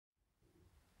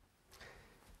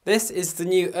This is the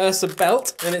new URSA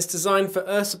belt, and it's designed for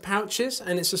URSA pouches,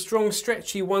 and it's a strong,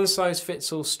 stretchy,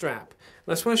 one-size-fits-all strap.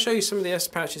 And I just want to show you some of the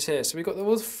URSA pouches here. So we've got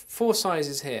all 4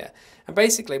 sizes here. And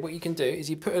basically what you can do is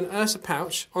you put an URSA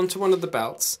pouch onto one of the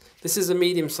belts. This is a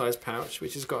medium-sized pouch,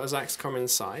 which has got a Zaxcom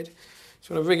inside.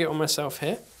 So I'm going to rig it on myself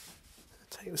here.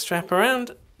 Take the strap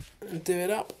around and do it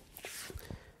up.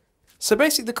 So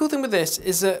basically the cool thing with this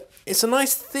is that it's a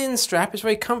nice thin strap, it's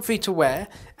very comfy to wear,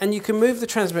 and you can move the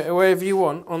transmitter wherever you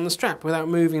want on the strap without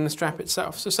moving the strap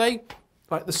itself. So say,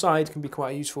 like the side can be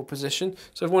quite a useful position,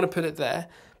 so I want to put it there.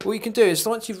 But what you can do is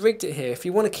once you've rigged it here, if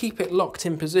you want to keep it locked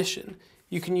in position,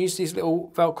 you can use these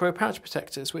little velcro pouch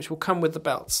protectors which will come with the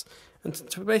belts. And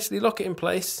to basically lock it in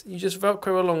place, you just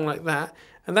velcro along like that,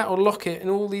 and that will lock it in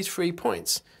all these 3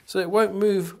 points. So it won't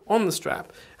move on the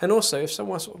strap, and also if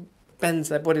someone sort of bends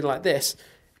their body like this,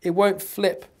 it won't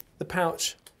flip the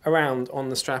pouch around on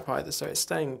the strap either, so it's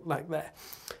staying like there.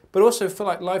 But also for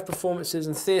like live performances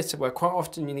and theatre where quite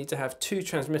often you need to have 2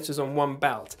 transmitters on one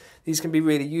belt, these can be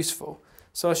really useful.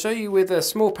 So I'll show you with a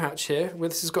small pouch here, where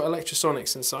this has got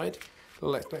electrosonics inside,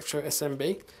 electro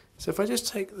SMB. So if I just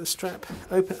take the strap,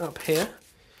 open it up here,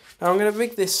 now I'm going to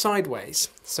rig this sideways,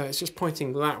 so it's just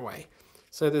pointing that way.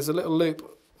 So there's a little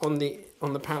loop on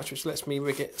the pouch which lets me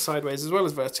rig it sideways as well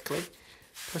as vertically.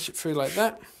 Push it through like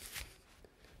that,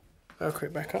 velcro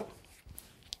it back up,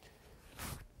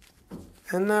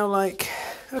 and now like,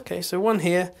 okay, so one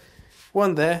here,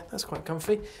 one there, that's quite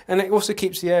comfy, and it also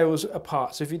keeps the aerials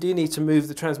apart, so if you do need to move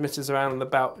the transmitters around on the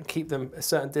belt and keep them a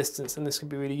certain distance, then this can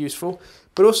be really useful.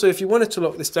 But also if you wanted to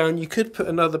lock this down, you could put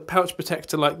another pouch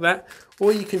protector like that,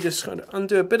 or you can just kind of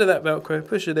undo a bit of that velcro,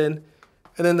 push it in,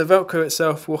 and then the velcro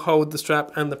itself will hold the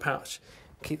strap and the pouch,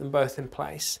 keep them both in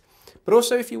place. But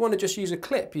also if you want to just use a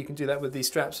clip, you can do that with these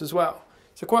straps as well.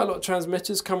 So quite a lot of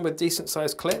transmitters come with decent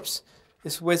sized clips.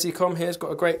 This Wesicom here has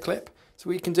got a great clip. So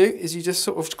what you can do is you just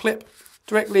sort of clip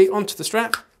directly onto the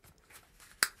strap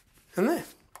and there.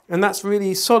 And that's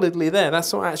really solidly there.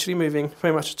 That's not actually moving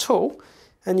very much at all.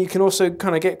 And you can also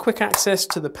kind of get quick access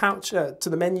to the pouch, to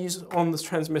the menus on the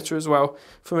transmitter as well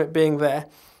from it being there.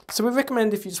 So we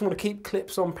recommend if you just want to keep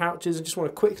clips on pouches and just want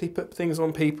to quickly put things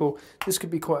on people, this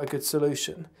could be quite a good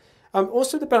solution.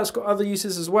 Also the belt's got other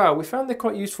uses as well. We found they're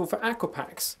quite useful for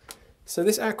AquaPacs. So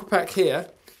this AquaPac here,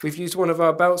 we've used one of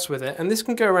our belts with it, and this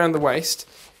can go around the waist.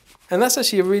 And that's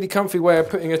actually a really comfy way of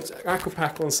putting an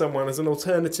AquaPac on someone as an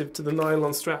alternative to the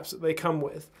nylon straps that they come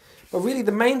with. But really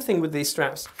the main thing with these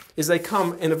straps is they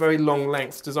come in a very long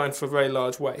length, designed for a very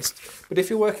large waist. But if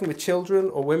you're working with children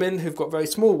or women who've got very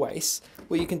small waists,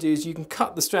 what you can do is you can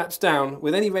cut the straps down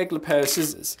with any regular pair of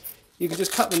scissors. You can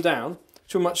just cut them down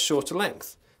to a much shorter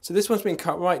length. So this one's been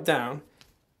cut right down,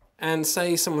 and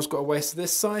say someone's got a waist of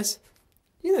this size,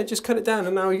 you know, just cut it down,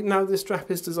 and now this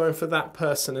strap is designed for that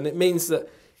person, and it means that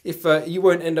if you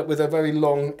won't end up with a very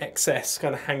long excess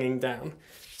kind of hanging down.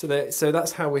 So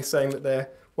that's how we're saying that they're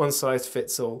one size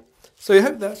fits all. So I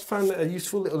hope that's found a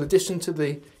useful little addition to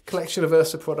the collection of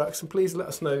URSA products, and please let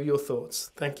us know your thoughts.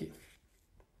 Thank you.